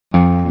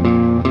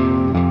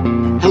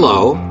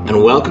Hello,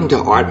 and welcome to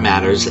Art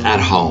Matters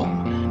at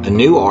Home, a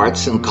new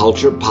arts and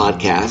culture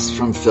podcast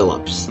from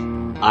Philips.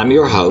 I'm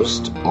your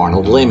host,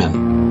 Arnold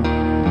Lehman.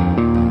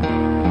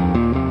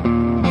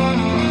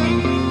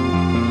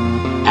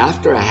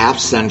 After a half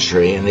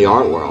century in the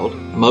art world,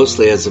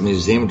 mostly as a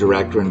museum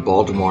director in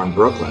Baltimore and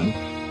Brooklyn,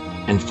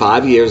 and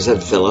 5 years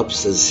at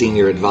Philips as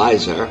senior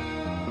advisor,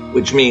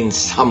 which means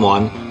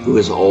someone who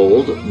is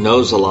old,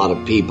 knows a lot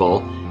of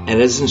people,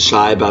 and isn't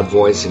shy about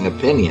voicing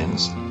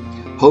opinions,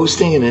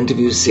 hosting an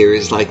interview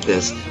series like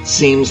this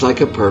seems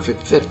like a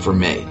perfect fit for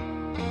me.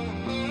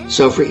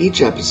 So for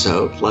each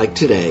episode, like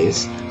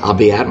today's, I'll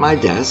be at my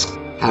desk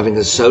having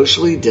a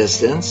socially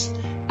distanced,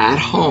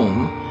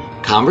 at-home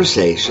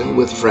conversation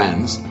with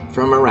friends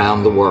from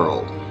around the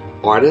world.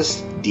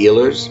 Artists,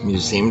 dealers,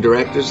 museum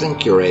directors and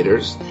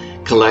curators,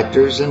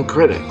 collectors and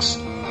critics,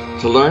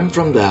 to learn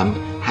from them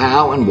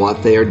how and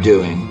what they are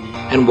doing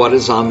and what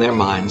is on their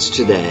minds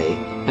today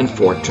and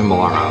for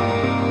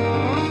tomorrow.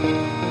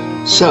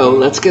 So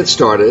let's get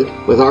started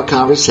with our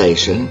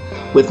conversation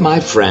with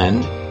my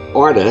friend,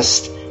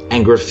 artist,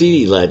 and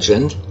graffiti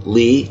legend,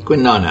 Lee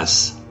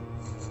Quiñones.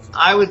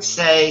 I would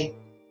say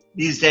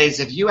these days,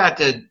 if you had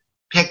to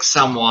pick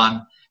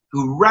someone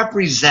who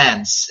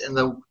represents in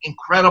the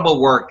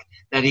incredible work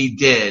that he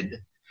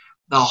did,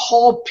 the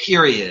whole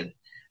period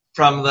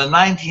from the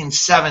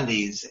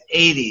 1970s,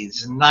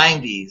 80s,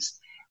 90s,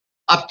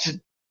 up to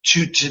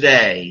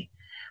today,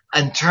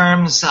 in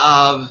terms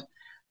of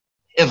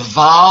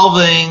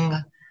evolving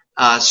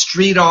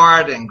street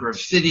art and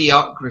graffiti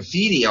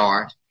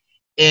art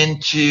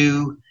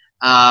into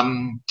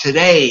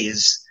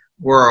today's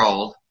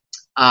world,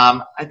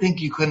 I think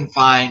you couldn't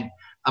find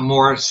a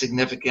more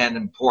significant,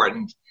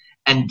 important,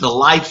 and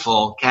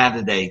delightful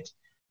candidate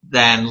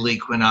than Lee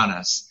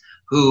Quiñones,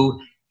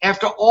 who,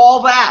 after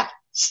all that,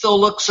 still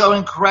looks so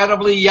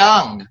incredibly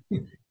young.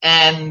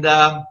 And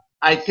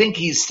I think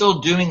he's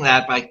still doing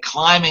that by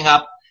climbing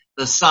up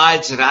the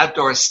sides of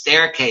outdoor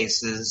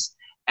staircases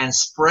and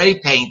spray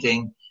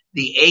painting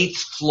the 8th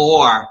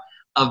floor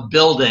of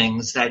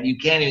buildings that you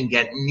can't even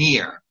get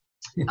near.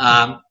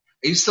 Are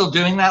you still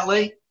doing that,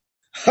 Lee?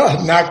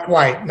 Not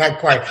quite.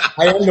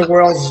 I am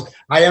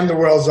the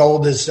world's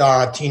oldest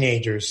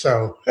teenager.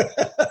 So.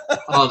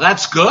 Oh,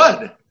 that's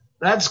good.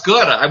 That's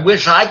good. I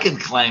wish I could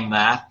claim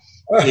that.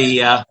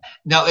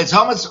 No, it's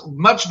almost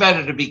much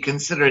better to be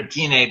considered a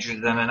teenager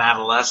than an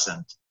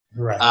adolescent.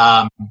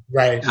 Right.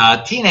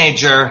 Right.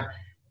 Teenager,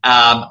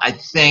 I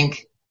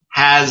think,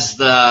 has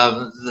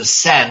the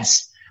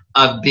sense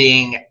of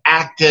being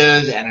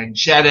active,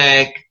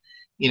 energetic,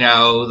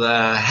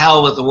 the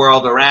hell with the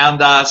world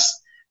around us,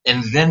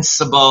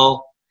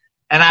 invincible.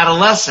 An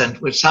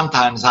adolescent, which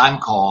sometimes I'm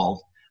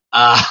called,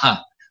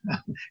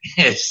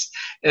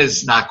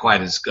 is not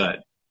quite as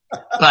good.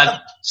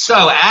 But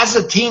so as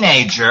a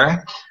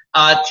teenager,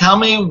 tell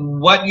me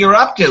what you're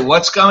up to.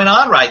 What's going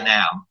on right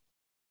now?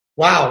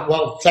 Wow.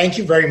 Well, thank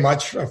you very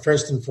much,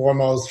 first and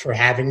foremost, for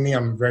having me.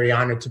 I'm very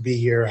honored to be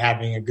here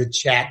having a good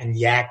chat and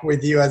yak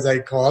with you, as I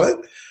call it.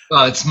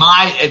 Well, it's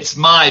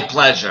my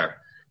pleasure.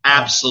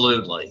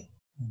 Absolutely.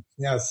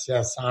 Yes.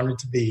 Honored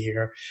to be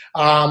here.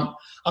 I'm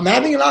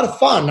having a lot of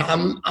fun.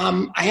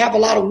 I have a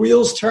lot of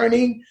wheels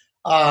turning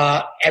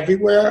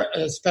everywhere,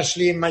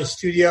 especially in my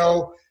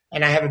studio.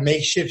 And I have a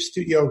makeshift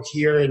studio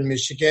here in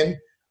Michigan.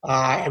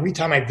 Every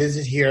time I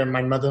visit here,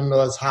 my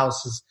mother-in-law's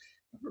house is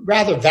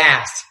rather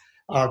vast.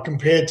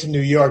 Compared to New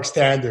York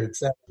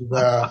standards.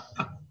 I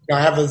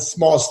have a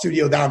small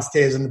studio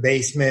downstairs in the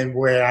basement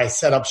where I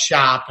set up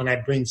shop and I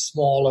bring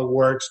smaller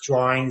works,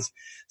 drawings.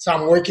 So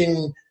I'm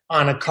working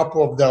on a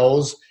couple of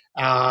those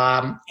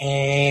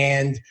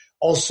and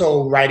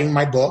also writing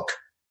my book.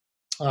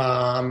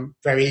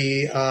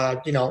 Every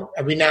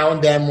now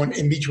and then when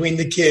in between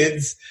the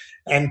kids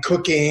and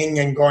cooking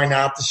and going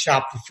out to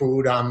shop for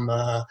food, I'm,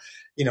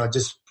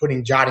 just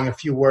jotting a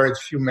few words,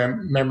 a few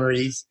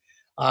memories.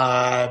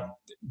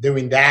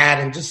 Doing that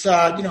and just,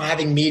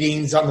 having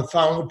meetings on the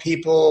phone with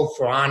people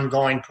for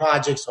ongoing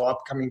projects or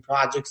upcoming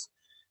projects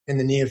in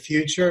the near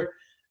future.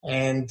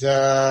 And,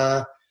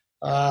 quite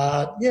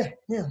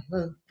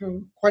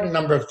a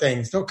number of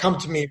things. They'll come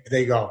to me if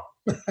they go.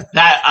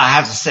 That, I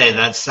have to say,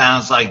 that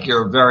sounds like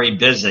you're very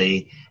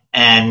busy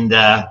and,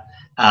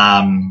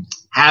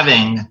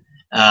 having,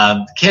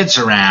 kids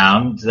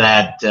around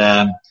that,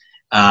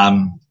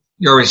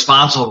 you're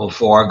responsible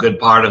for a good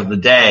part of the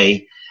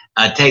day.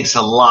 Takes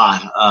a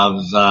lot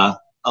of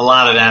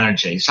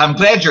energy. So I'm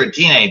glad you're a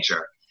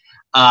teenager.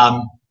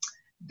 Let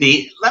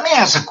me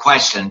ask a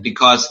question,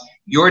 because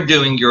you're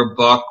doing your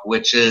book,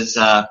 which is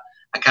a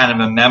kind of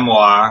a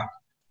memoir.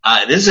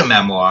 It is a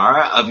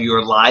memoir of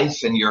your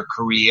life and your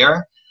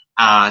career.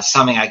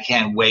 Something I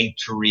can't wait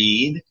to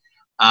read,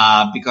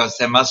 because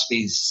there must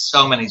be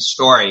so many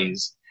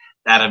stories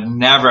that have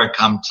never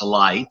come to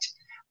light.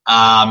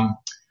 But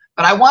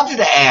I wanted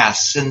to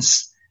ask,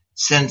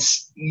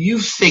 since you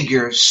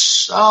figure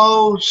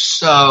so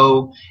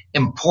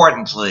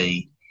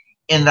importantly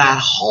in that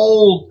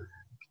whole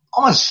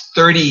almost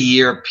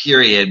 30-year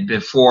period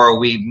before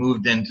we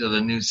moved into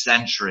the new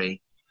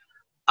century,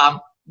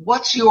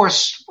 what's your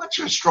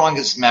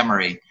strongest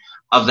memory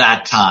of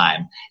that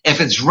time?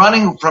 If it's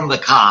running from the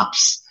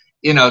cops,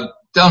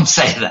 don't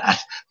say that.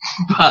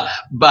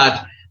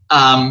 But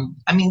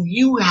I mean,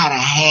 you had a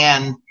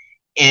hand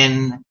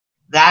in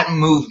that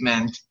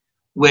movement,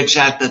 which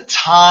at the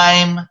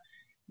time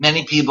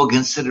many people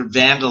considered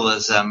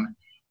vandalism,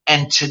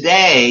 and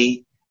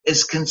today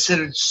is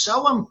considered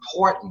so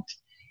important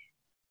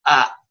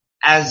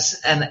as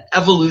an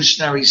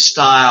evolutionary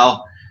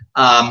style,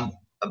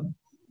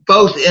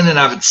 both in and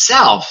of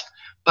itself,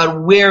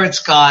 but where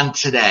it's gone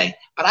today.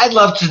 But I'd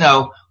love to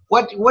know,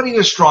 what are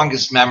your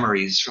strongest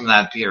memories from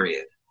that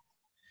period?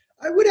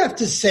 I would have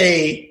to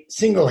say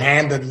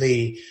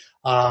single-handedly,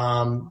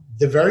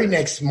 the very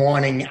next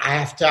morning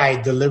after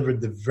I delivered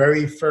the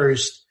very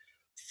first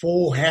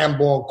full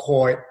handball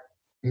court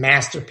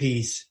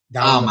masterpiece.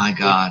 Oh my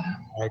God.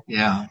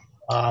 Yeah.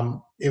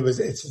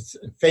 It's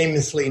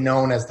famously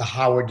known as the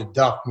Howard the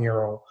Duck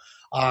mural,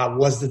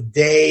 was the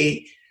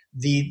day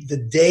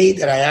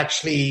that I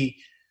actually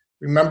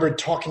remember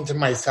talking to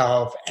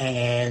myself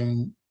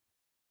and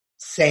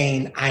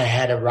saying I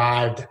had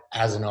arrived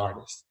as an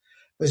artist.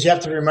 Because you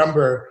have to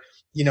remember,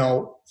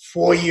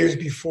 4 years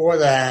before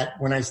that,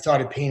 when I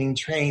started painting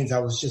trains, I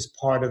was just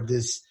part of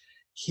this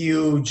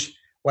huge,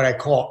 what I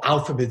call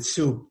alphabet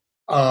soup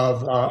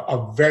of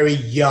a very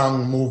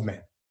young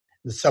movement,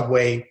 the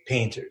subway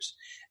painters.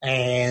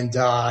 And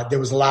there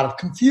was a lot of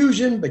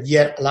confusion, but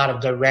yet a lot of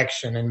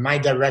direction. And my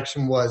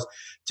direction was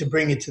to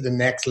bring it to the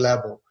next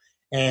level.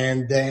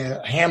 And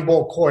the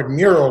handball court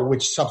mural,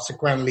 which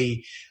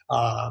subsequently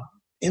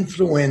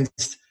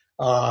influenced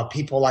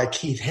people like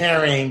Keith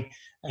Haring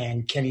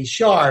and Kenny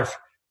Scharf,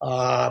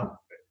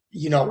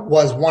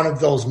 was one of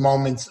those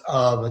moments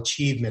of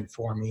achievement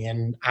for me.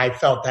 And I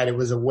felt that it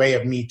was a way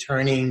of me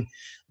turning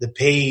the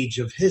page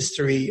of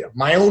history, of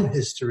my own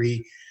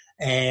history,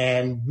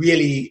 and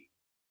really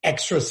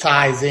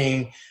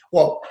exorcising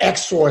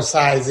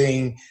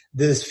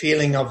this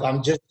feeling of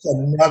I'm just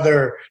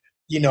another,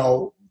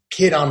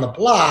 kid on the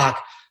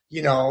block.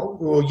 We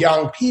were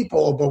young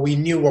people, but we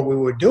knew what we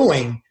were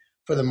doing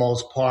for the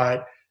most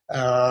part.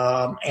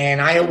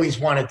 And I always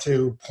wanted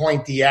to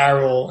point the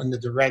arrow in the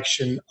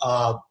direction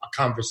of a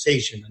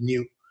conversation, a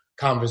new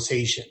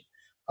conversation.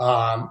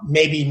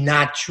 Maybe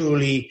not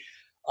truly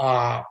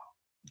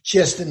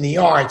just in the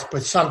arts,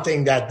 but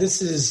something that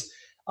this is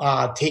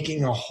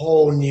taking a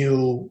whole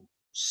new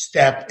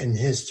step in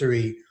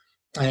history.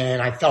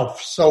 And I felt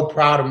so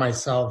proud of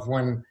myself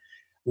when,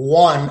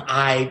 one,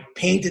 I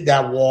painted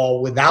that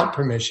wall without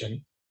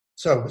permission.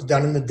 So it was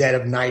done in the dead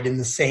of night in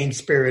the same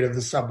spirit of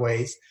the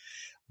subways.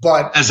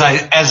 But as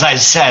I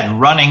said,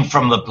 running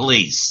from the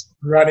police.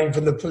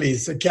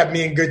 It kept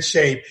me in good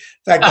shape. In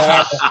fact,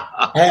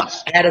 I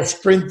had a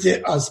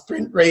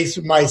sprint race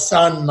with my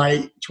son,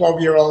 my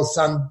 12-year-old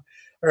son,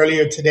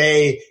 earlier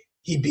today.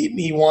 He beat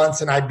me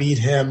once and I beat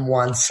him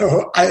once.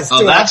 So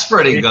that's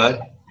pretty good.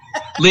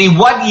 Lee,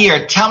 what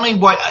year? Tell me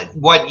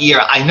what year.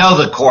 I know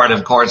the court,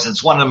 of course.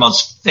 It's one of the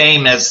most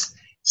famous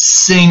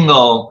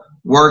single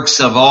works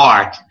of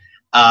art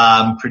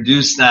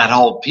produced in that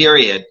whole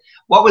period.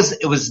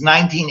 It was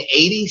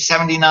 1980,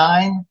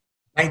 79?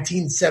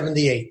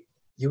 1978.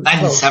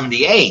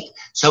 1978.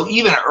 So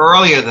even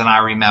earlier than I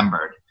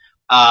remembered.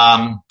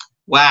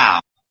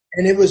 Wow.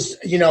 And it was,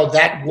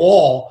 that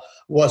wall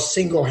was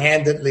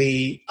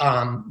single-handedly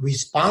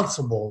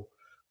responsible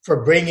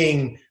for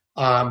bringing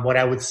what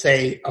I would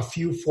say a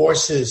few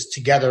forces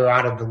together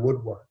out of the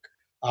woodwork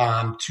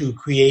to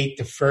create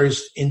the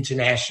first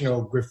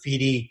international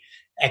graffiti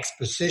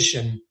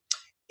exposition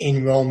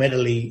in Rome,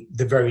 Italy,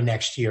 the very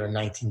next year in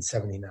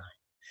 1979.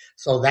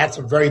 So that's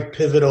a very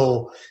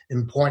pivotal,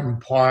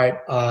 important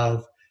part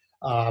of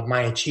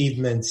my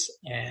achievements,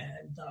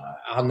 and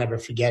I'll never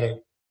forget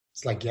it.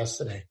 It's like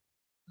yesterday.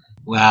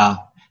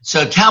 Wow.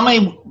 So tell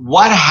me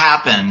what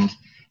happened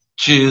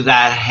to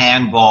that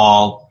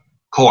handball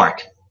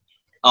court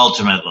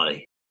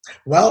ultimately.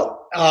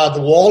 Well,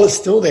 the wall is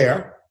still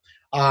there.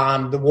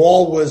 The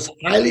wall was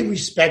highly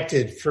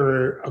respected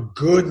for a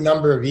good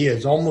number of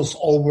years, almost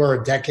over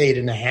a decade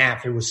and a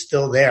half. It was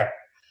still there.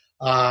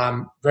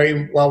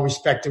 Very well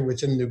respected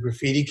within the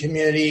graffiti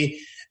community,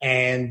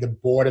 and the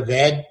Board of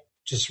Ed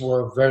just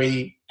were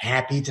very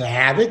happy to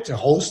have it, to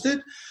host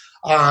it.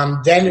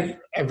 Then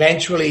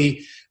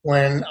eventually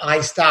when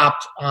I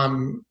stopped,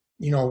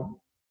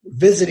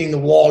 visiting the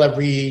wall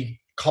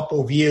every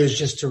couple of years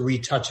just to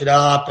retouch it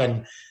up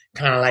and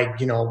kind of like,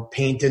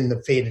 paint in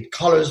the faded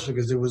colors,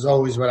 because it was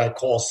always what I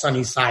call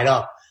sunny side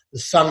up. The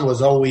sun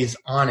was always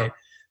on it.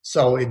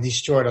 So it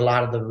destroyed a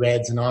lot of the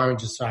reds and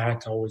oranges. So I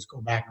had to always go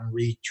back and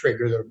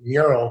re-trigger the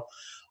mural.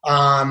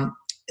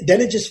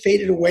 Then it just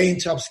faded away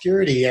into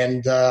obscurity.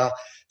 And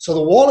so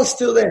the wall is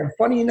still there. And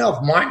funny enough,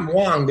 Martin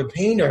Wong, the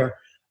painter,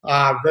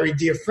 very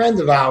dear friend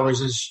of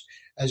ours,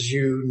 as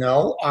you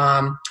know,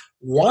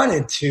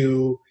 wanted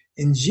to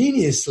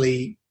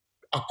ingeniously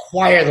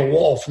acquire the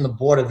wall from the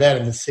Board of Ed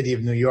in the city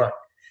of New York.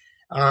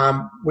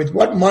 With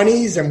what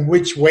monies and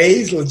which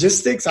ways,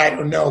 logistics, I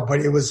don't know, but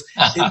it was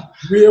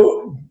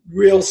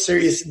real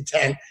serious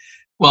intent.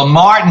 Well,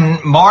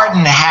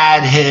 Martin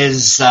had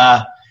his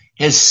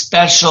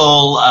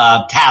special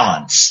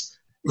talents.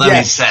 Let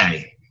me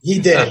say he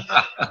did.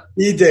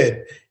 He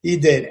did.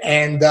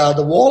 And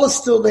the wall is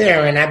still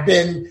there. And I've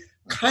been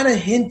kind of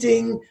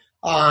hinting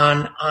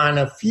on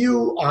a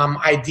few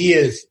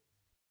ideas.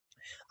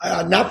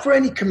 Not for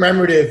any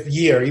commemorative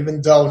year,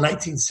 even though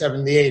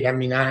 1978. I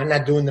mean, I'm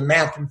not doing the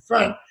math in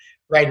front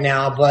right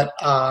now, but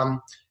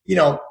I'm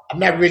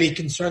not really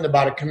concerned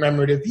about a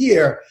commemorative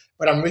year,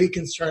 but I'm really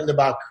concerned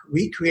about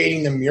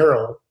recreating the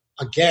mural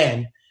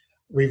again,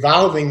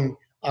 revolving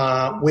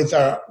with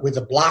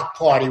a block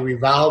party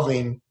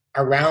revolving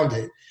around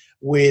it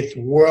with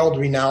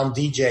world-renowned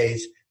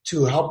DJs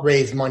to help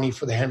raise money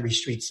for the Henry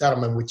Street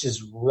Settlement, which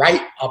is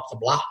right up the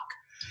block.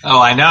 Oh,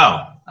 I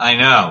know.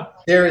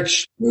 They're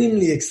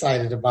extremely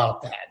excited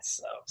about that.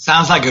 So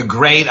sounds like a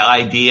great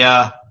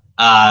idea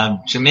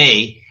to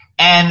me.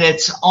 And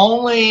it's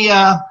only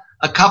a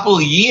couple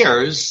of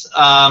years,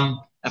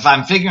 if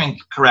I'm figuring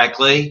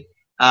correctly,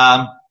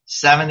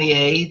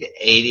 78,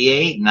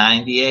 88,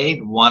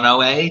 98,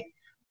 108.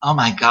 Oh,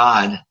 my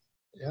God.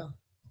 Yeah.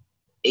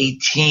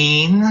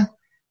 18.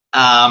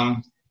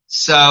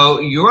 So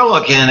you're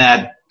looking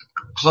at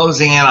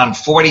closing in on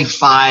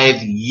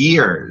 45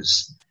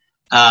 years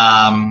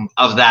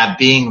of that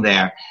being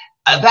there.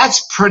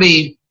 That's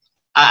pretty,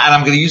 and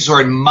I'm going to use the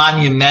word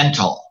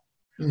monumental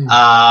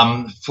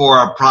for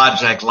a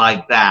project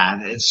like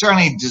that. It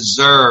certainly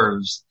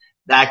deserves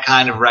that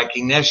kind of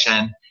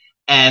recognition,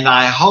 and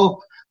I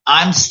hope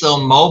I'm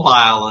still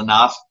mobile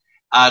enough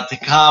to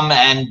come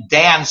and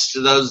dance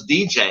to those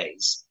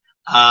DJs.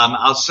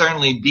 I'll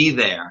certainly be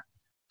there.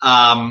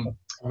 I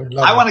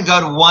want to go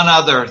to one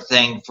other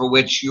thing for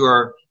which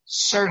you're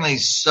certainly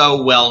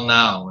so well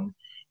known,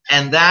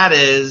 and that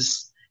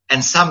is,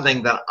 and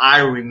something that I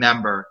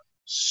remember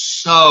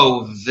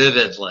so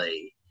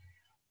vividly,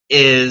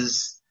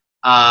 is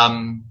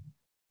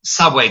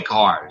subway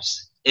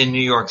cars in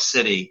New York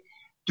City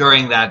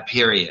during that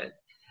period.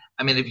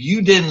 I mean, if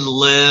you didn't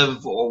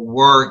live or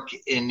work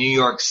in New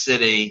York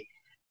City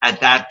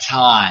at that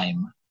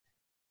time,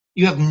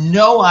 you have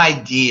no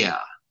idea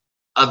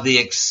of the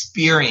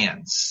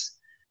experience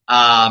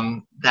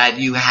that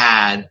you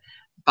had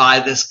by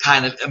this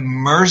kind of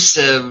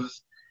immersive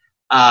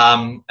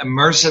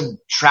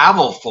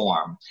travel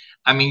form.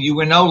 I mean, you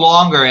were no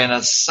longer in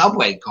a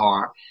subway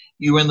car.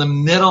 You were in the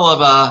middle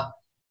of a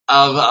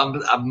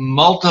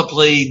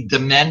multiply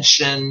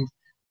dimensioned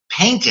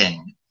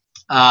painting.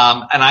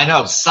 And I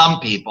know some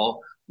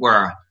people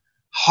were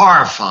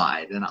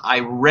horrified and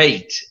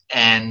irate,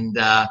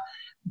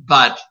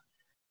 but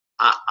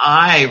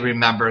I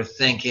remember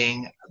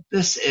thinking,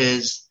 this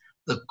is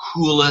the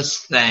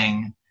coolest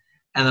thing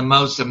and the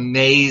most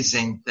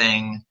amazing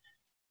thing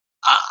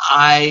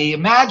I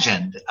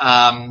imagined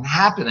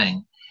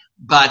happening.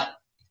 But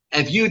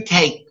if you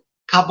take a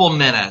couple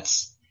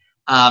minutes,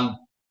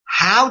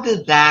 how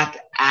did that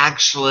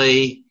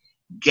actually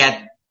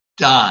get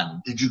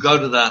done? Did you go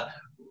to the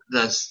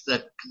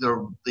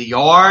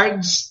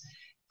yards?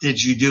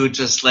 Did you do it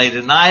just late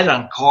at night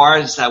on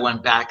cars that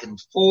went back and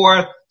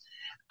forth?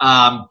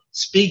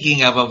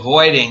 Speaking of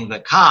avoiding the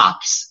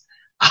cops,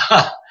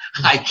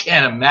 I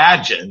can't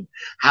imagine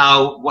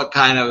what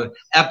kind of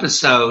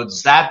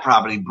episodes that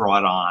probably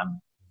brought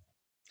on.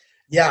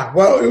 Yeah,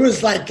 well, it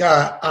was like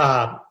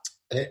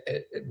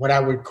what I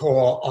would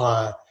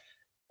call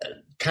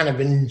kind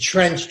of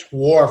entrenched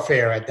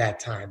warfare at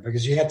that time,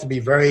 because you had to be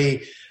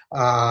very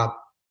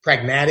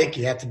pragmatic,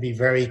 you had to be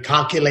very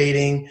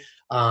calculating,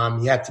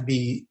 you had to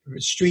be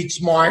street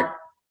smart,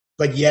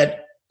 but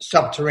yet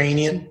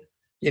subterranean.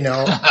 So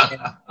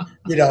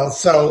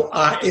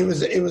it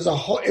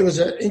was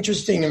an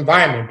interesting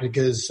environment,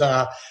 because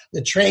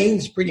the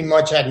trains pretty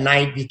much at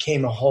night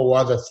became a whole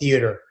other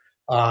theater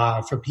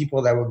for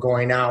people that were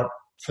going out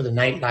for the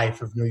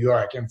nightlife of New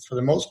York. And for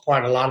the most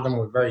part, a lot of them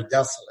were very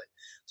desolate.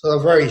 So they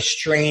were very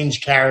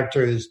strange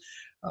characters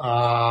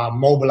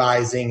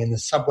mobilizing in the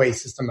subway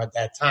system at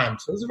that time.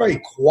 So it was a very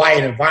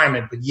quiet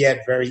environment, but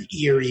yet very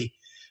eerie,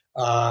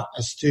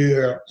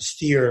 austere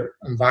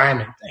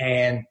environment.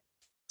 And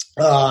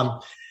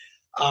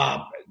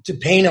to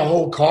paint a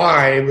whole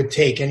car, it would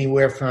take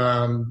anywhere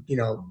from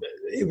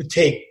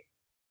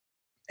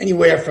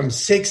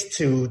 6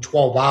 to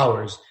 12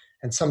 hours.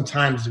 And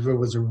sometimes if it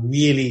was a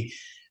really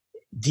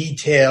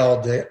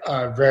detailed,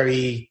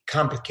 very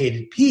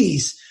complicated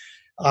piece,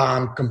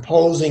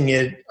 composing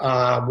it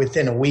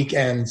within a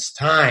weekend's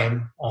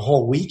time, a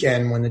whole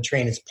weekend when the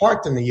train is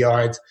parked in the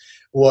yards,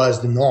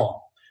 was the norm.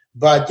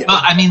 But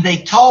I mean, they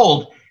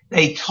told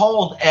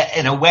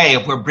in a way,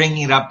 if we're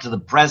bringing it up to the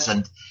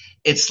present,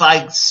 it's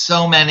like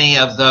so many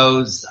of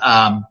those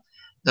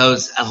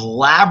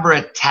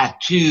elaborate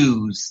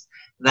tattoos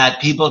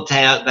that people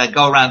that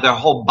go around their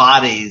whole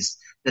bodies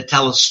that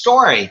tell a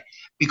story,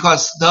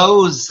 because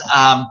those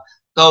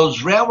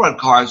railroad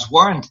cars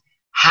weren't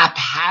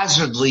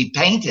haphazardly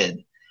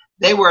painted.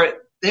 They were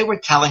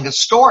telling a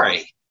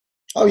story.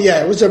 Oh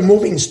yeah, it was a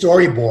moving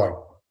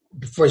storyboard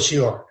for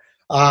sure.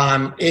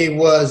 It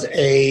was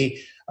a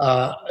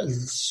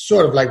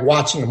sort of like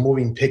watching a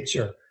moving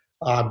picture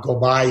go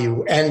by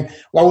you. And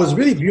what was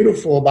really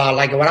beautiful about,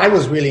 like, what I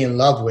was really in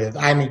love with,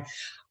 I mean,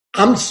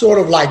 I'm sort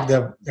of like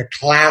the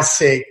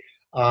classic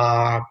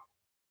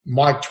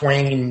Mark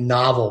Twain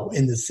novel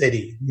in the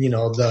city,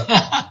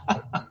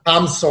 the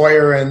Tom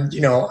Sawyer and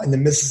the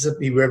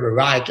Mississippi River.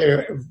 Right?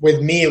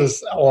 With me, it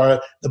was,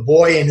 or the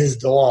boy and his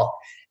dog,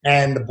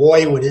 and the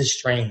boy with his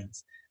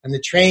trains. And the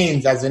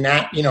trains, as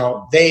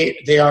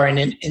they are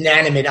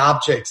inanimate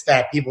objects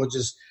that people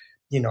just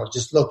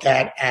look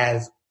at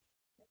as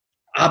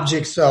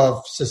objects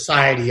of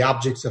society,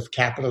 objects of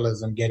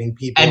capitalism, getting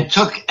people and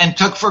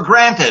took for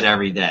granted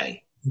every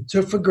day.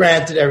 Took for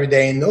granted every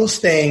day, and those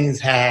things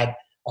had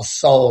a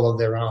soul of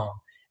their own.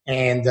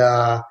 And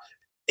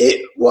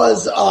it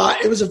was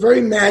a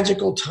very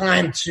magical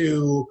time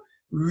to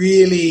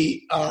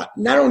really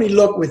not only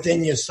look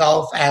within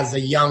yourself as a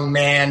young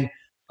man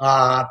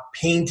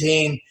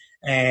painting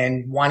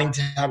and wanting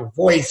to have a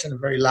voice in a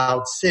very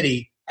loud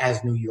city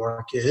as New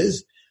York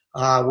is,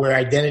 where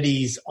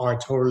identities are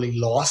totally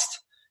lost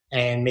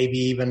and maybe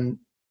even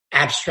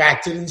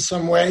abstracted in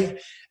some way.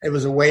 It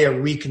was a way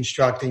of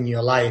reconstructing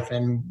your life.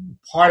 And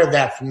part of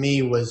that for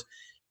me was,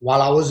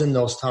 while I was in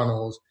those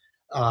tunnels,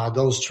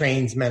 those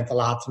trains meant a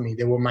lot to me.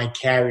 They were my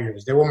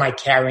carriers. They were my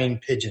carrying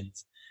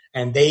pigeons.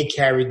 And they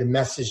carried the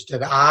message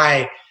that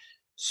I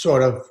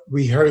sort of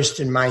rehearsed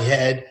in my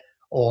head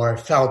or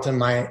felt in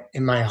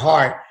my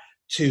heart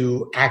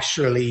to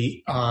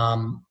actually,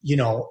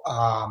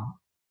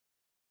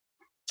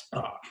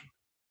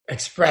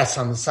 express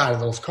on the side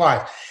of those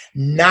cars.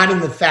 Not in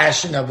the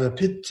fashion of the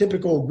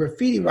typical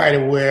graffiti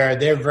writer, where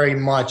they're very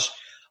much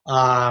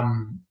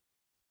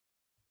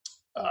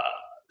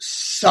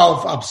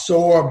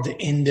self-absorbed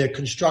in the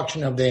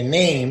construction of their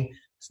name.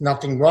 There's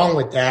nothing wrong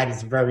with that.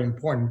 It's a very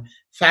important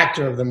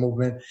factor of the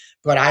movement.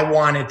 But I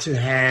wanted to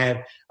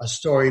have a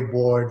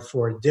storyboard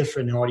for a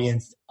different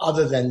audience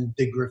other than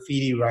the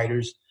graffiti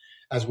writers,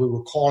 as we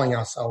were calling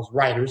ourselves,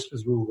 writers,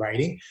 because we were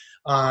writing.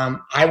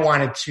 I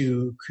wanted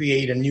to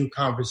create a new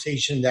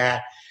conversation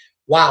that,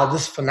 wow,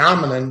 this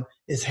phenomenon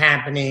is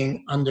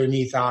happening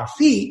underneath our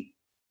feet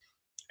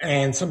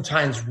and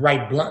sometimes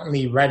right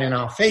bluntly right in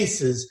our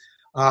faces.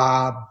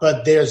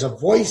 But there's a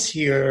voice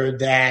here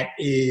that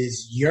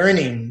is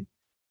yearning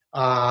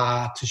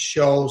to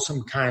show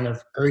some kind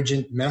of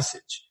urgent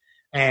message.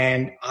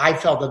 And I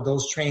felt that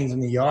those trains in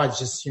the yards,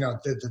 just,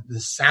 the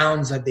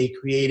sounds that they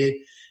created,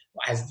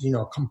 as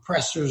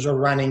compressors are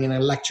running and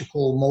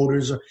electrical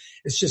motors,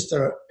 it's just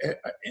an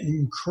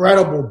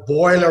incredible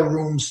boiler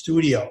room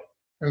studio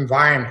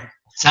environment.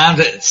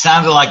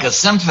 Sounded like a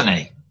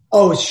symphony.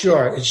 Oh,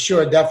 sure. It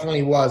sure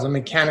definitely was a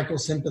mechanical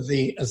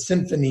symphony,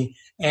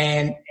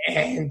 and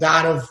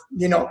out of,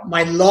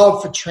 my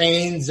love for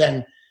trains.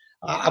 And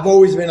I've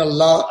always been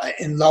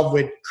in love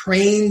with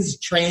cranes,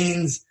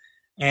 trains,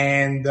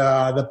 and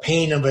the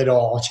pain of it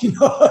all,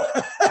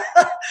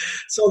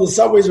 So the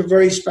subways were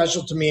very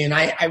special to me, and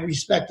I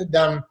respected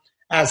them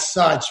as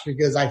such,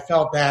 because I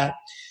felt that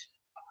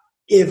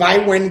if I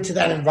went into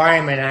that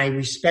environment and I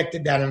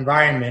respected that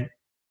environment,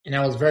 and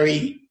I was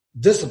very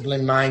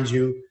disciplined, mind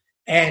you,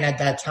 and at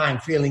that time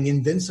feeling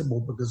invincible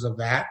because of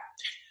that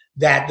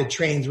the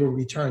trains would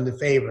return the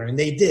favor. And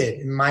they did.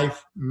 And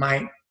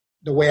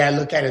the way I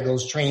look at it,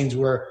 those trains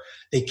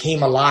they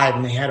came alive,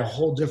 and they had a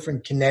whole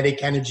different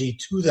kinetic energy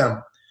to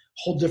them,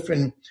 whole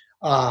different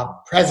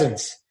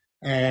presence.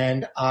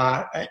 And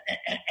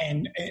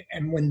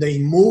when they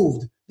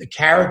moved, the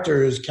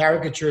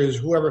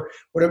caricatures,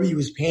 whatever he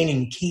was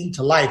painting came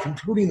to life,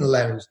 including the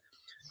letters.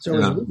 So it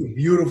was really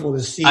beautiful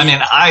to see. I mean,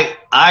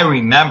 I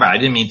remember, I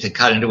didn't mean to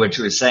cut into what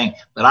you were saying,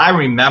 but I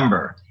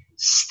remember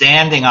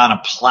standing on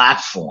a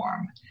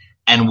platform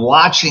and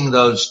watching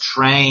those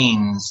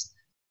trains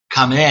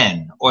come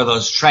in or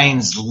those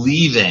trains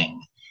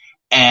leaving.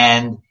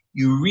 And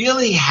you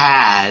really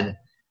had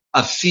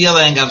a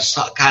feeling of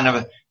kind of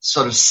a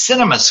sort of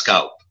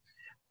cinemascope.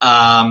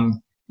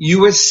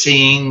 You were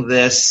seeing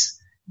this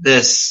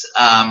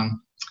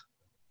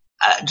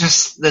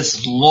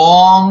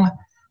long,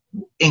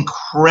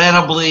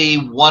 incredibly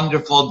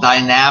wonderful,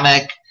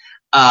 dynamic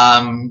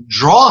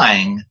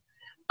drawing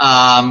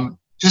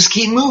just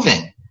keep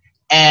moving.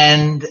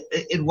 And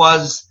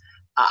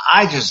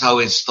I just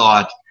always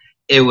thought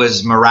it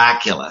was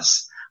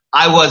miraculous.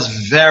 I was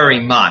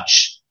very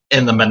much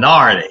in the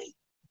minority,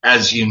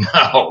 as you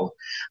know,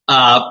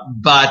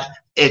 but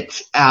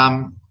it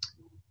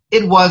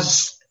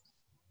was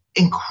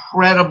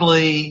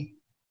incredibly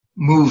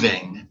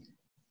moving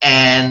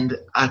and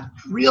a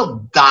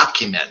real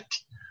document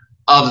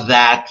of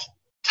that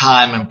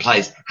time and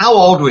place. How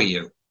old were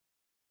you?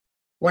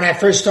 When I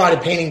first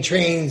started painting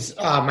trains,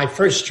 my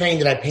first train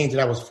that I painted,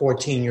 I was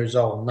 14 years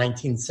old,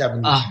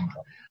 1970.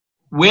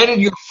 Where did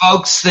your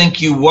folks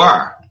think you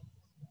were?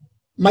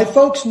 My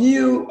folks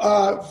knew,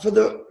 for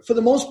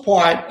the most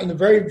part, in the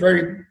very,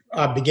 very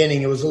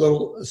beginning, it was a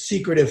little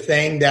secretive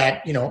thing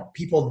that,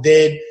 people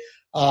did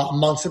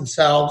amongst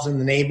themselves in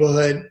the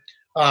neighborhood.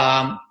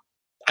 I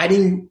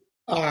didn't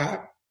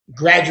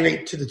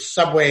graduate to the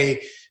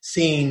subway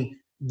seeing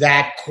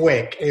that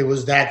quick. It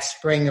was that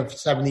spring of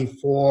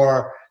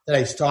 74 that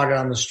I started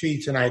on the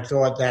streets, and I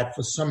thought that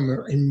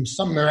in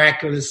some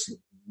miraculous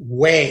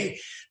way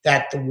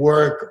that the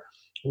work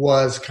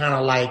was kind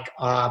of like,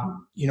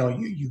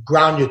 you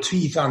ground your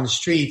teeth on the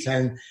streets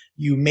and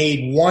you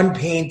made one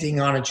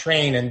painting on a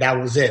train and that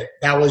was it.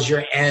 That was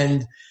your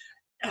end.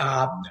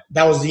 That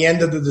was the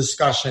end of the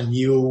discussion.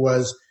 You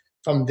was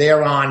from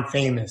there on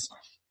famous.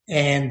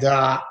 And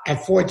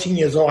at 14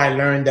 years old, I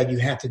learned that you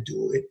had to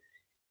do it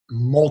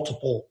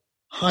multiple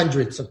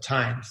hundreds of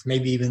times,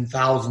 maybe even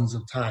thousands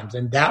of times.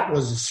 And that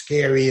was the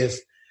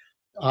scariest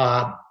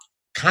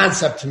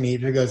concept to me,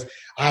 because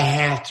I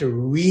have to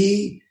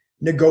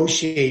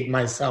renegotiate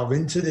myself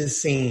into this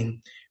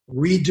scene,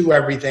 redo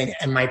everything.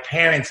 And my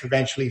parents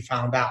eventually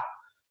found out.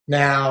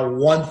 Now,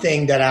 one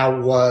thing that I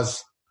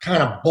was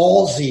kind of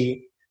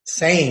ballsy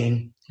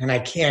saying, and I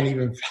can't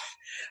even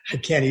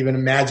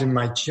imagine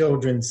my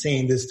children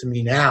saying this to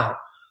me now.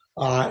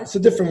 It's a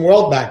different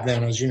world back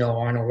then, as you know,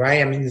 Arnold,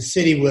 right? I mean, the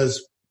city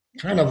was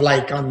kind of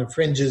like on the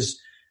fringes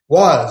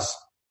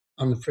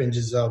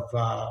of,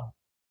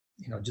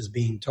 just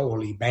being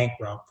totally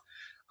bankrupt,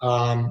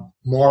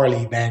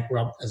 morally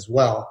bankrupt as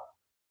well.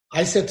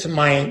 I said to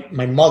my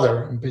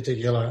mother in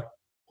particular,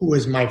 who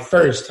was my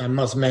first, I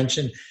must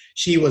mention,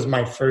 she was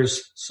my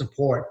first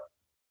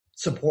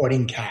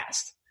supporting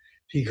cast,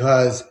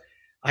 because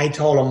I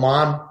told her,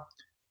 Mom,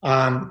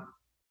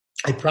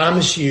 I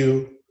promise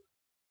you,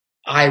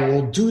 I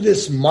will do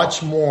this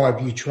much more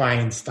if you try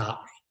and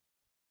stop me.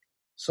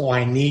 So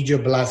I need your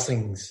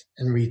blessings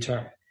in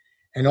return.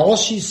 And all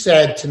she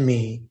said to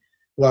me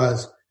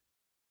was,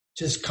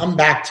 just come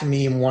back to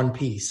me in one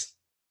piece.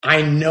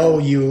 I know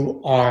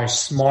you are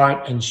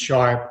smart and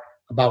sharp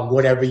about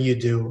whatever you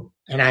do,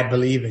 and I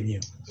believe in you.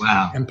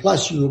 Wow. And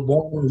plus, you were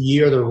born in the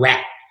year of the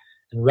rat.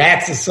 And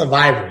rats are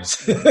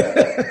survivors.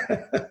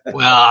 Well,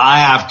 I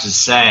have to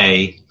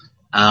say,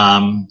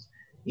 God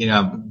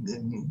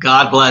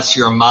bless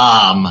your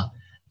mom,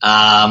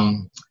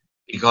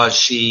 because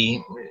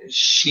she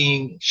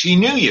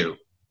knew you.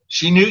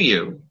 She knew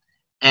you.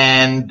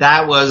 And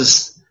that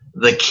was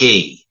the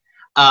key.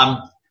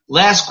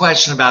 Last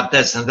question about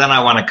this, and then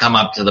I want to come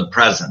up to the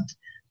present.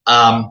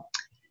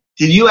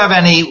 Did you have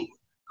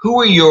who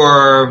were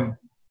your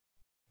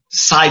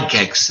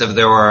sidekicks,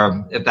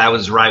 if that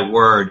was the right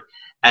word,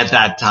 at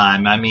that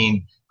time? I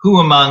mean, who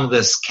among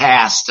this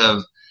cast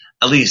of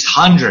at least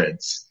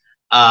hundreds,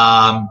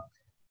 who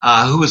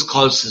was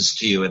closest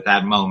to you at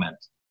that moment?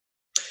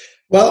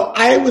 Well,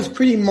 I was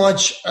pretty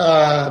much,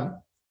 at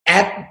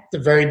the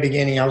very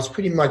beginning, I was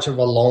pretty much of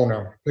a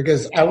loner,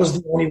 because I was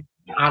the only one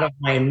out of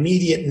my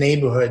immediate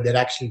neighborhood that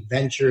actually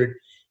ventured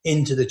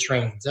into the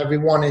trains.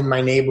 Everyone in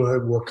my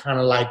neighborhood were kind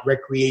of like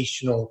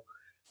recreational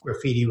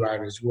graffiti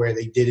writers, where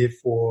they did it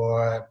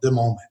for the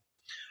moment.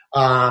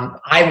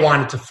 I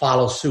wanted to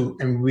follow suit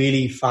and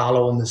really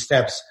follow in the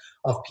steps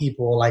of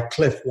people like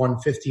Cliff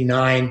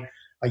 159,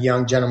 a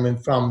young gentleman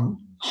from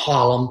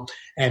Harlem,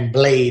 and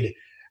Blade,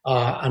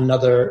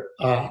 another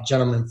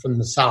gentleman from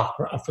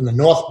the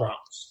North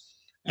Bronx.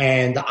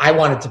 And I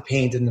wanted to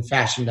paint in the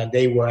fashion that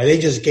they were. They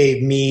just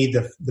gave me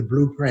the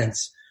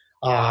blueprints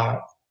by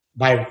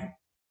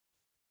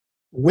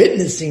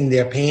witnessing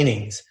their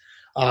paintings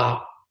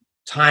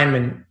time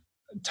and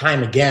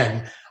time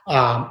again.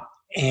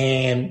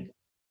 And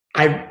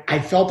I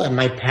felt that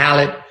my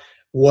palette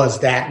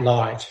was that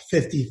large,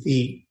 50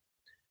 feet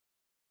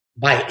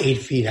by 8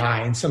 feet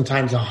high, and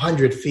sometimes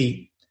 100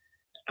 feet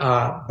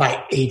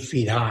by 8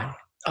 feet high.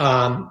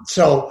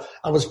 So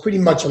I was pretty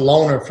much a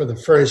loner for the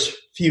first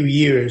few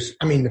years.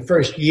 I mean, the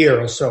first year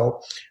or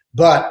so,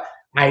 but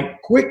I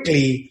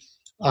quickly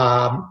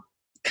kind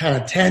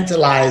of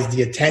tantalized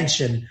the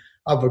attention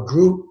of a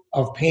group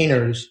of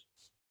painters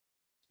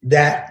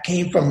that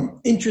came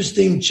from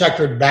interesting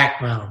checkered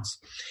backgrounds.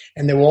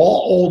 And they were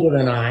all older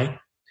than I,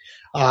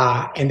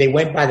 and they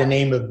went by the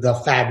name of the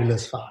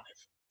Fabulous Five.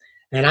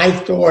 And I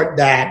thought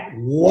that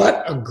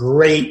what a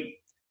great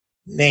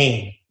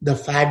name, the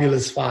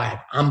Fabulous Five.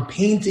 I'm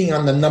painting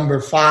on the number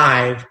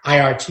 5,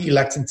 IRT,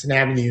 Lexington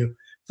Avenue.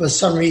 For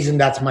some reason,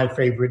 that's my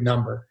favorite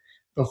number.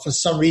 But for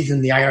some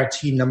reason, the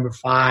IRT number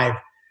 5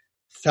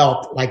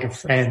 felt like a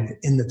friend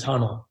in the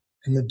tunnel,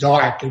 in the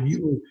dark. If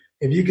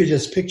you could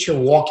just picture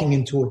walking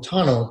into a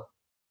tunnel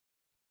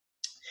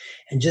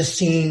and just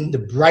seeing the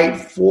bright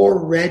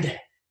 4 red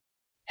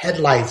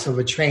headlights of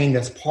a train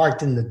that's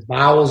parked in the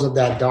bowels of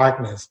that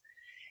darkness,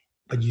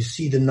 but you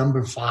see the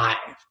number 5.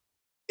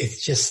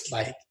 It's just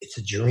like, it's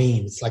a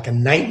dream. It's like a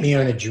nightmare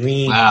and a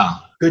dream.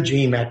 Wow. Good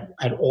dream at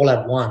all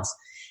at once.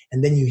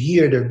 And then you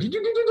hear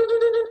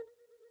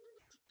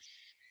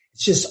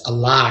it's just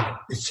alive.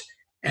 It's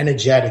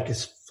energetic.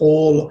 It's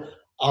full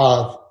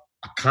of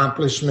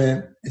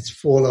accomplishment. It's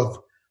full of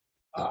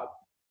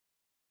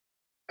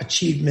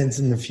achievements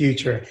in the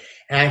future.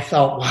 And I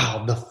felt,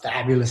 wow, the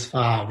Fabulous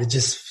Five. It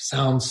just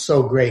sounds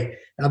so great.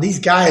 Now, these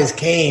guys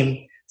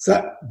came,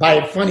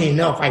 funny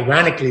enough,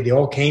 ironically, they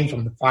all came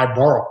from the 5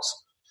 boroughs.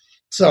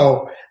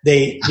 So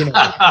they, from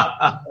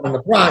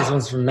the Bronx,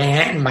 one's from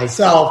Manhattan,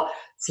 myself.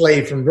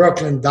 Slade from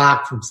Brooklyn,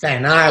 Doc from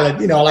Staten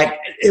Island. Like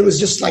it was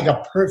just like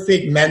a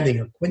perfect mending,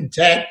 a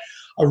quintet,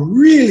 a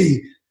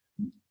really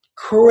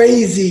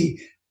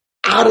crazy,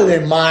 out of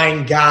their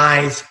mind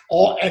guys,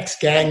 all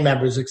ex-gang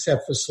members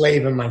except for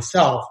Slade and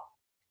myself,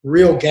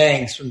 real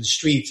gangs from the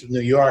streets of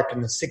New York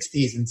in the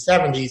 60s and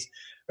 70s,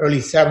 early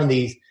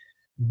 70s,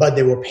 but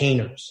they were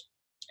painters.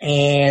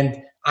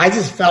 And I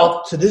just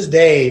felt to this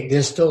day,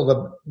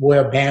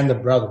 we're a band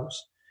of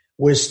brothers.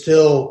 We're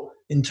still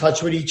in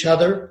touch with each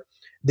other.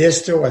 They're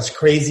still as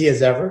crazy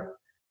as ever.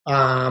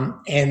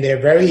 And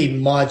they're very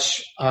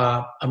much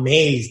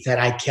amazed that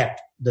I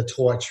kept the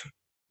torch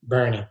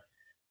burning.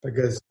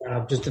 Because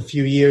just a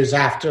few years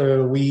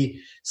after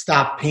we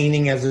stopped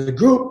painting as a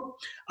group,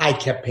 I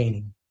kept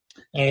painting.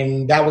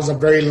 And that was a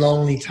very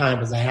lonely time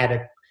because I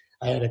had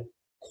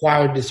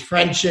acquired this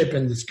friendship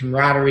and this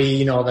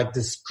camaraderie, like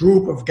this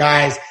group of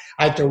guys.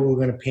 I thought we were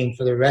going to paint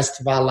for the rest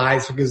of our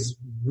lives because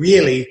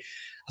really,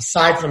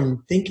 aside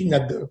from thinking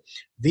that the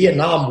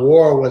Vietnam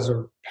War was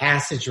a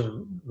passage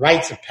or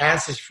rites of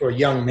passage for a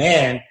young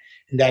man,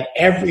 and that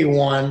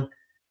everyone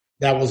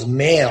that was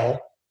male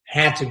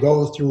had to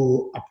go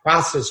through a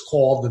process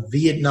called the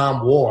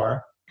Vietnam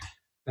War.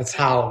 That's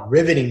how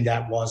riveting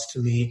that was to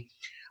me.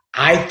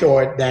 I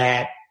thought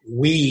that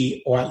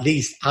we, or at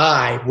least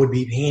I, would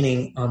be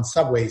painting on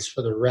subways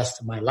for the rest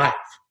of my life.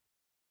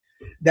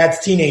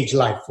 That's teenage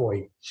life for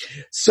you.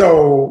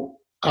 So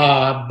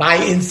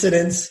by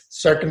incidence,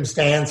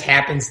 circumstance,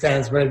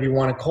 happenstance, whatever you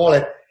want to call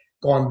it,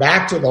 going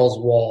back to those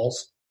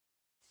walls,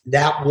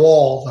 that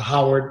wall, the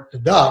Howard the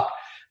Duck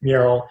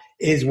mural,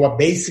 is what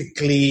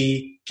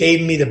basically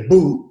gave me the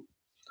boot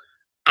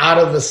out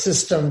of a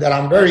system that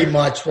I'm very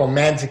much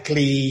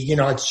romantically,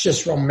 it's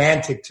just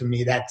romantic to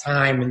me, that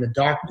time in the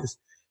darkness.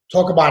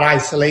 Talk about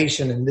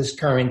isolation in this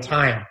current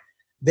time.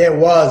 There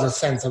was a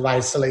sense of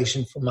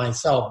isolation for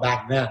myself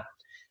back then.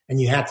 And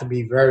you had to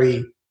be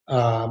very,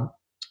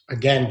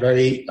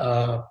 very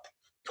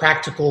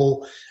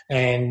practical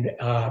and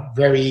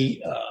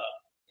very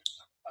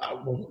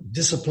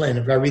disciplined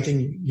of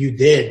everything you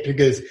did,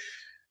 because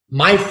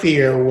my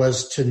fear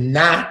was to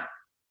not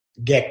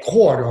get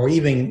caught or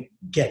even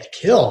get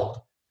killed.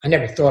 I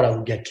never thought I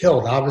would get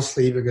killed,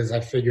 obviously, because I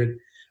figured,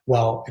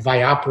 well, if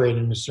I operate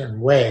in a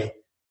certain way.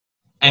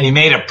 And you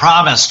made a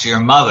promise to your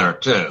mother,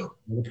 too.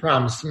 A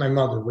promise to my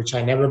mother, which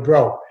I never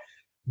broke.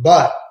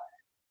 But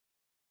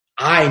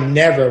I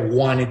never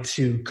wanted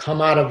to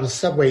come out of the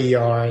subway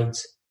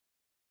yards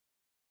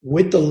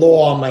with the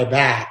law on my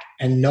back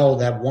and know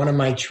that one of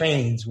my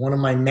trains, one of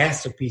my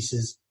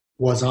masterpieces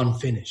was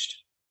unfinished.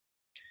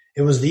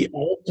 It was the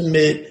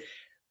ultimate.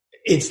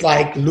 It's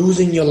like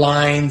losing your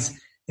lines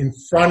in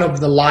front of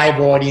the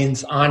live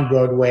audience on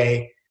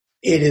Broadway.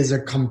 It is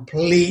a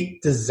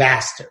complete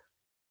disaster.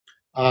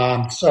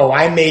 So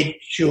I made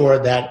sure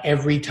that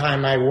every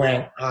time I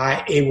went,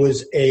 I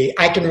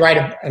can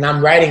write and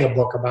I'm writing a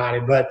book about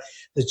it, but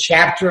the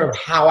chapter of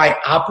how I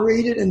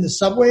operated in the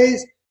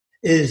subways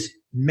is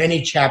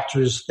many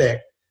chapters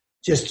thick.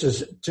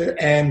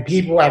 And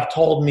people have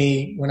told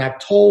me, when I've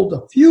told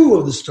a few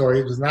of the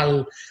stories, was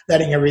not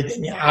letting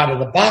everything out of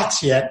the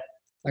box yet.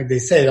 Like they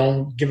say,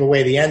 don't give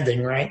away the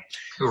ending, right?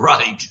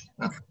 Right.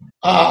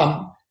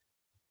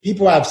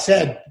 People have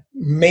said,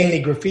 mainly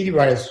graffiti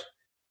writers,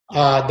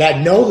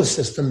 that know the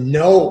system,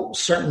 know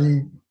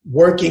certain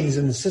workings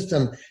in the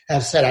system,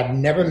 have said, I've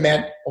never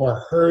met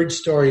or heard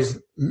stories,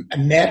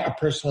 met a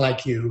person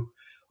like you,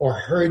 or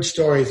heard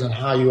stories on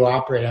how you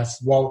operate. I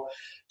said, well,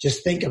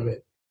 just think of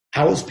it.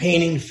 I was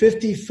painting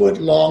 50-foot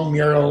long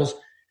murals,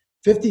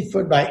 50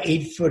 foot by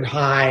 8 foot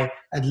high,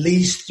 at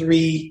least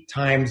 3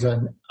 times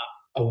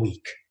a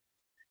week.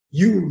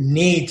 You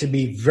need to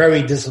be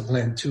very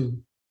disciplined to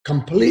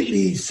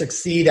completely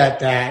succeed at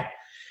that,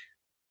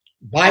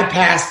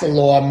 bypass the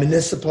law,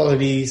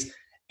 municipalities,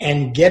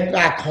 and get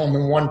back home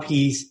in one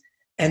piece,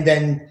 and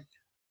then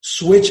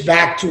switch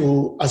back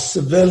to a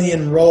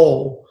civilian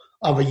role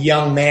of a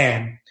young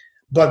man.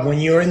 But when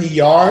you're in the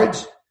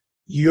yards,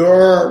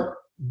 you're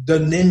the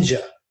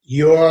ninja,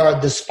 you're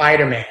the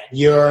Spider-Man,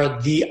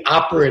 you're the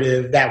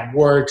operative that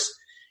works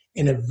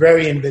in a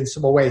very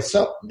invincible way.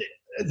 So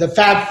the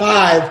Fab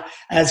Five,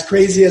 as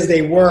crazy as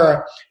they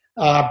were,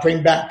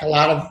 bring back a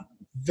lot of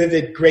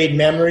vivid, great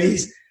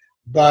memories.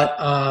 But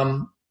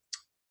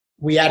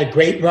we had a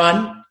great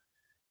run.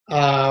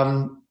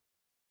 Funny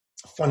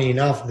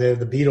enough,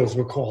 the Beatles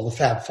were called the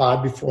Fab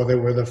Five before they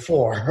were the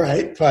Four,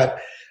 right? But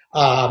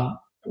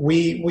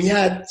we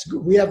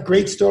have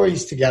great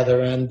stories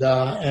together.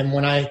 And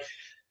when I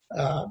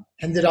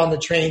ended on the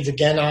trains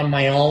again on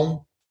my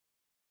own,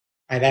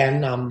 and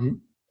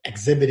then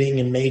exhibiting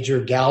in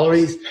major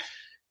galleries,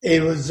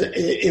 it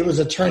was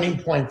a turning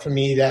point for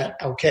me that,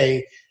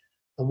 okay,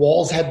 the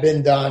walls had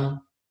been done,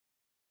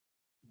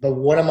 but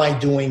what am I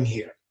doing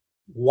here?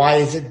 Why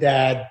is it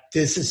that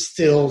this is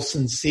still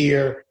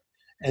sincere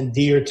and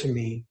dear to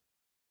me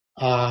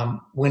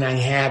when I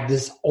have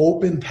this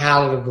open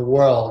palette of the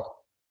world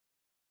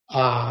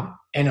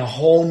and a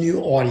whole new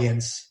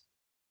audience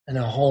and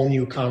a whole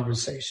new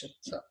conversation?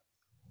 So.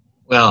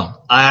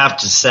 Well, I have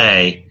to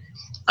say,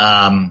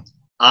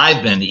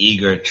 I've been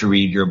eager to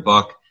read your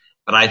book,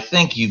 but I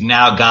think you've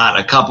now got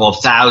a couple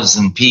of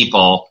thousand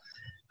people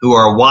who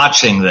are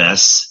watching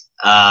this,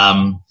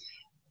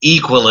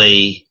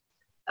 equally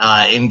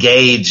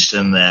engaged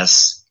in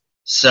this.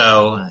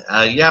 So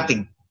you have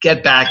to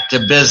get back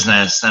to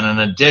business, and in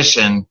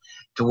addition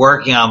to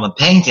working on the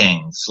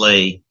paintings,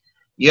 Lee,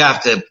 you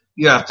have to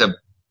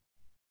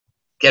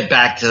get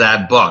back to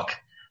that book,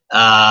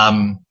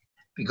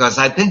 because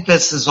I think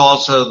this is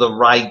also the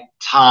right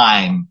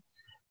time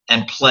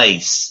and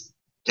place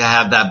to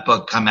have that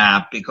book come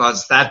out,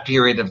 because that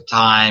period of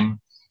time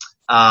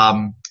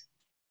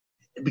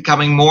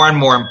becoming more and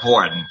more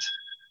important,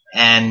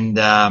 and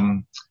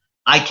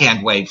I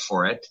can't wait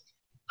for it.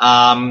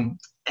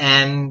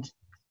 And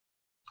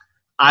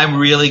I'm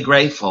really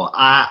grateful.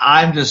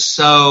 I'm just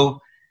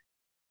so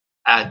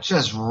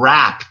just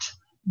wrapped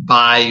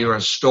by your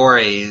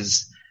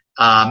stories,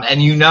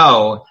 and you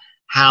know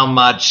how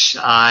much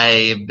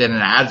I've been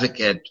an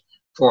advocate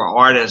for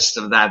artists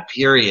of that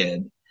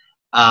period.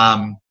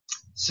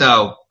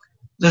 So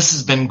this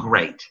has been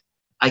great.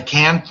 I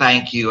can't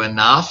thank you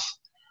enough,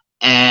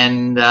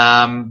 and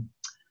we'll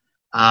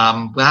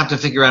have to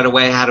figure out a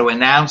way how to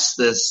announce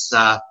this,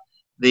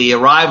 the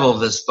arrival of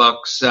this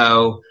book,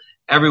 so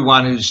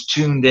everyone who's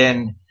tuned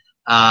in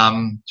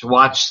to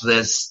watch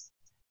this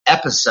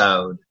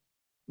episode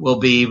will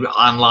be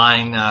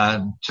online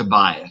to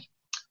buy it.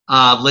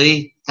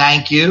 Lee,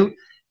 thank you.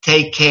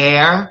 Take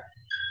care.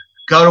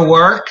 Go to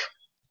work,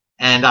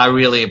 and I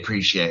really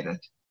appreciate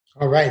it.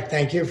 All right.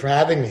 Thank you for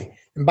having me.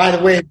 And by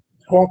the way, the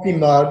coffee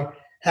mug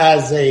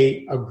has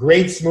a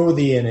great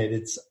smoothie in it.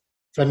 It's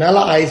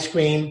vanilla ice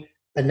cream,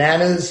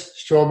 bananas,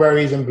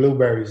 strawberries, and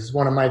blueberries. It's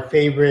one of my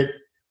favorite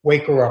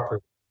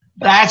waker-uppers.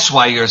 That's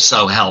why you're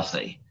so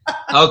healthy.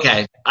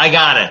 Okay, I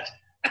got it.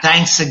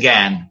 Thanks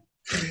again.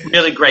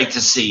 Really great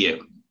to see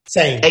you.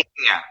 Same. Take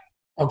care.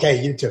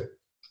 Okay, you too.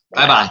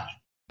 Bye-bye.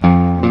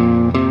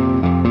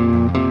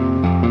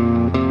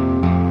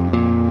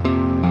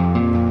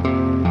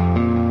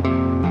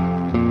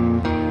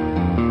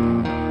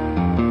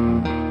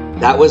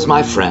 That was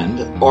my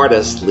friend,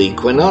 artist Lee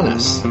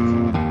Quiñones.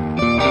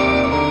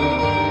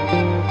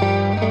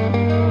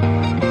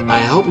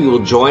 I hope you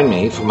will join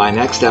me for my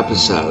next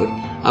episode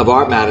of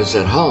Art Matters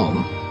at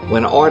Home,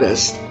 when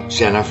artist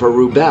Jennifer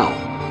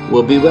Rubel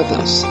will be with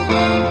us.